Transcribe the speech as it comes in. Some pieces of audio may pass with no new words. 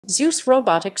ZEUS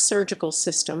Robotic Surgical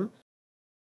System.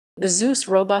 The ZEUS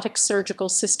Robotic Surgical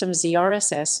System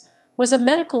 (ZRSS) was a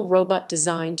medical robot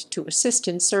designed to assist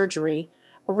in surgery,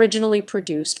 originally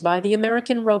produced by the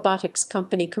American robotics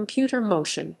company Computer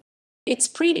Motion. Its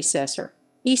predecessor,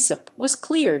 AESOP, was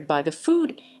cleared by the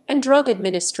Food and Drug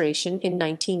Administration in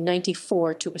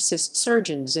 1994 to assist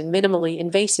surgeons in minimally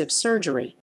invasive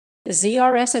surgery. The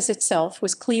ZRSS itself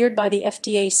was cleared by the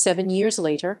FDA 7 years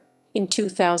later, in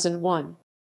 2001.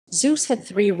 ZEUS had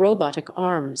 3 robotic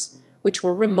arms, which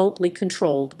were remotely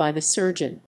controlled by the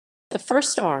surgeon. The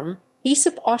first arm,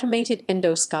 AESOP Automated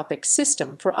Endoscopic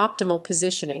System for optimal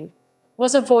positioning,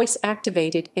 was a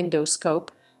voice-activated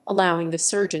endoscope, allowing the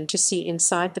surgeon to see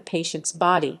inside the patient's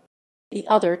body. The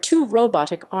other 2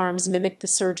 robotic arms mimicked the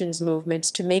surgeon's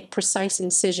movements to make precise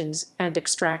incisions and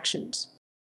extractions.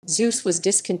 ZEUS was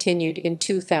discontinued in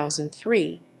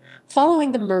 2003,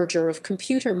 following the merger of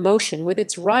Computer Motion with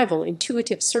its rival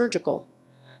Intuitive Surgical.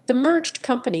 The merged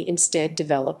company instead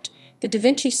developed the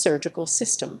Vinci Surgical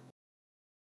System.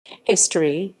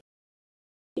 History.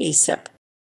 AESOP.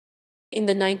 In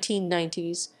the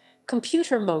 1990s,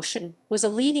 Computer Motion was a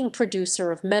leading producer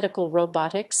of medical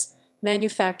robotics,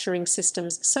 manufacturing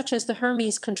systems such as the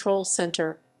Hermes Control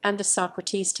Center and the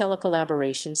Socrates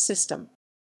Telecollaboration System.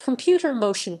 Computer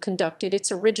Motion conducted its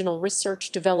original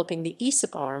research developing the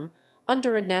AESOP arm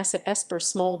under a NASA ESPER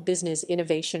Small Business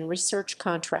Innovation Research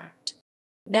contract.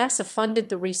 NASA funded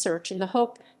the research in the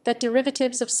hope that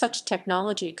derivatives of such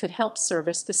technology could help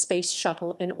service the space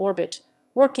shuttle in orbit,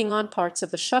 working on parts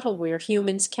of the shuttle where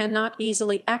humans cannot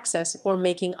easily access or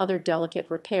making other delicate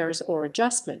repairs or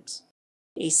adjustments.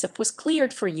 AESOP was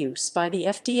cleared for use by the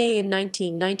FDA in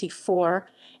 1994,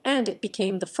 and it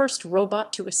became the first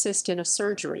robot to assist in a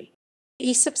surgery.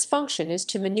 AESOP's function is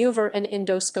to maneuver an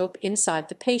endoscope inside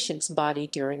the patient's body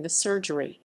during the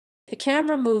surgery. The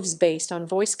camera moves based on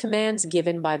voice commands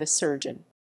given by the surgeon.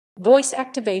 Voice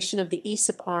activation of the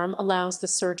AESOP arm allows the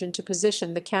surgeon to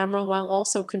position the camera while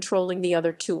also controlling the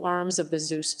other 2 arms of the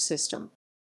ZEUS system.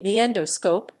 The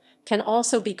endoscope can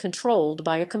also be controlled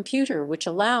by a computer, which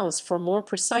allows for more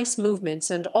precise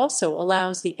movements and also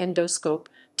allows the endoscope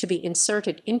to be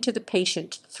inserted into the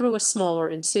patient through a smaller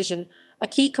incision, a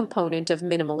key component of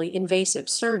minimally invasive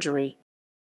surgery.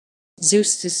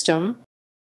 ZEUS system.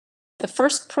 The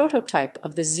first prototype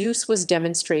of the ZEUS was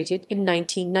demonstrated in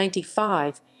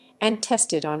 1995 and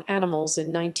tested on animals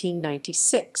in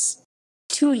 1996.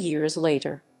 2 years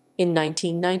later, in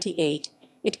 1998,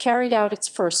 it carried out its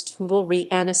first full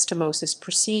reanastomosis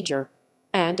procedure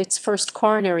and its first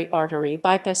coronary artery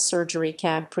bypass surgery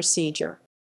CAB procedure.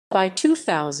 By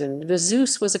 2000, the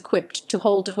ZEUS was equipped to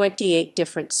hold 28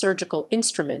 different surgical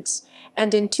instruments,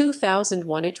 and in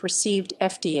 2001 it received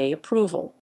FDA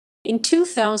approval. In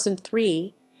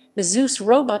 2003, the ZEUS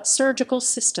Robotic Surgical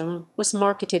System was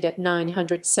marketed at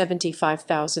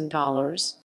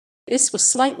 $975,000. This was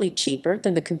slightly cheaper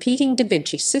than the competing Da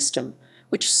Vinci system,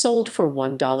 which sold for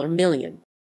 $1 million.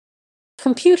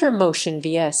 Computer Motion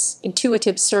vs.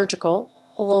 Intuitive Surgical.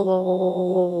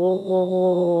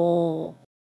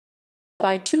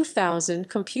 By 2000,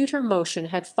 Computer Motion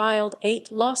had filed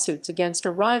 8 lawsuits against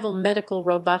a rival medical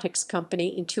robotics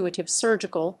company, Intuitive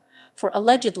Surgical, for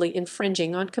allegedly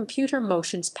infringing on Computer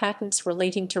Motion's patents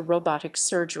relating to robotic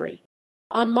surgery.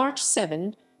 On March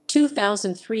 7,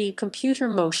 2003, Computer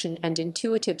Motion and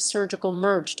Intuitive Surgical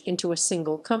merged into a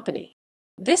single company.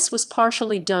 This was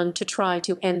partially done to try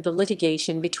to end the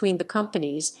litigation between the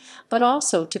companies, but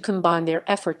also to combine their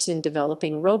efforts in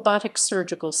developing robotic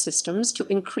surgical systems to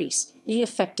increase the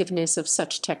effectiveness of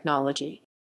such technology.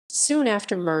 Soon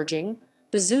after merging,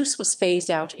 the ZEUS was phased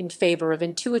out in favor of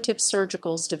Intuitive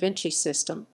Surgical's Da Vinci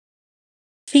system.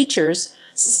 Features.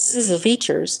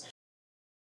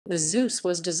 The ZEUS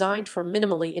was designed for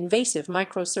minimally invasive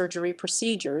microsurgery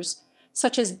procedures,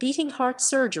 such as beating heart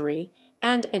surgery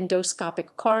and endoscopic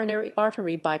coronary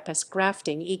artery bypass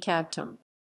grafting (ECABTM).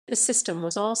 The system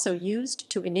was also used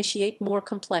to initiate more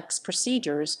complex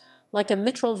procedures, like a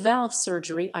mitral valve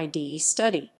surgery IDE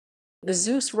study. The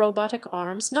ZEUS robotic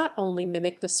arms not only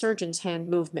mimic the surgeon's hand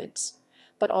movements,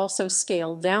 but also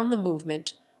scale down the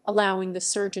movement, allowing the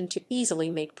surgeon to easily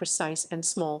make precise and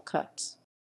small cuts.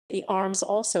 The arms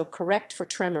also correct for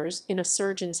tremors in a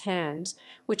surgeon's hands,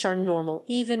 which are normal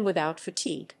even without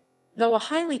fatigue, though a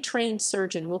highly trained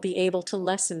surgeon will be able to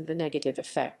lessen the negative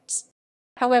effects.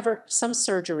 However, some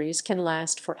surgeries can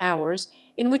last for hours,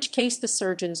 in which case the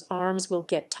surgeon's arms will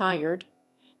get tired,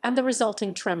 and the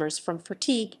resulting tremors from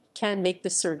fatigue can make the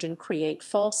surgeon create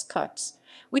false cuts,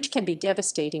 which can be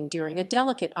devastating during a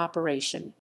delicate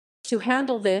operation. To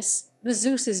handle this, the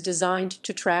ZEUS is designed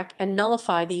to track and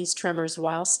nullify these tremors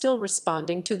while still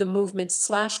responding to the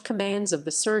movements/commands of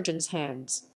the surgeon's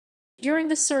hands. During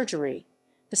the surgery,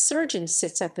 the surgeon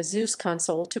sits at the ZEUS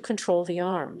console to control the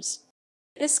arms.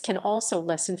 This can also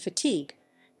lessen fatigue,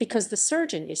 because the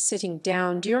surgeon is sitting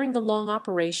down during the long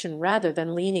operation rather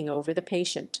than leaning over the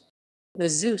patient. The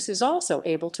ZEUS is also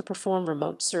able to perform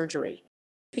remote surgery.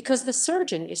 Because the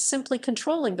surgeon is simply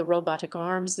controlling the robotic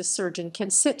arms, the surgeon can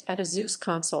sit at a ZEUS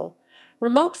console,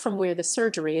 remote from where the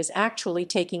surgery is actually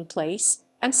taking place,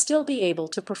 and still be able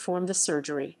to perform the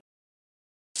surgery.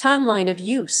 Timeline of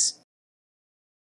use.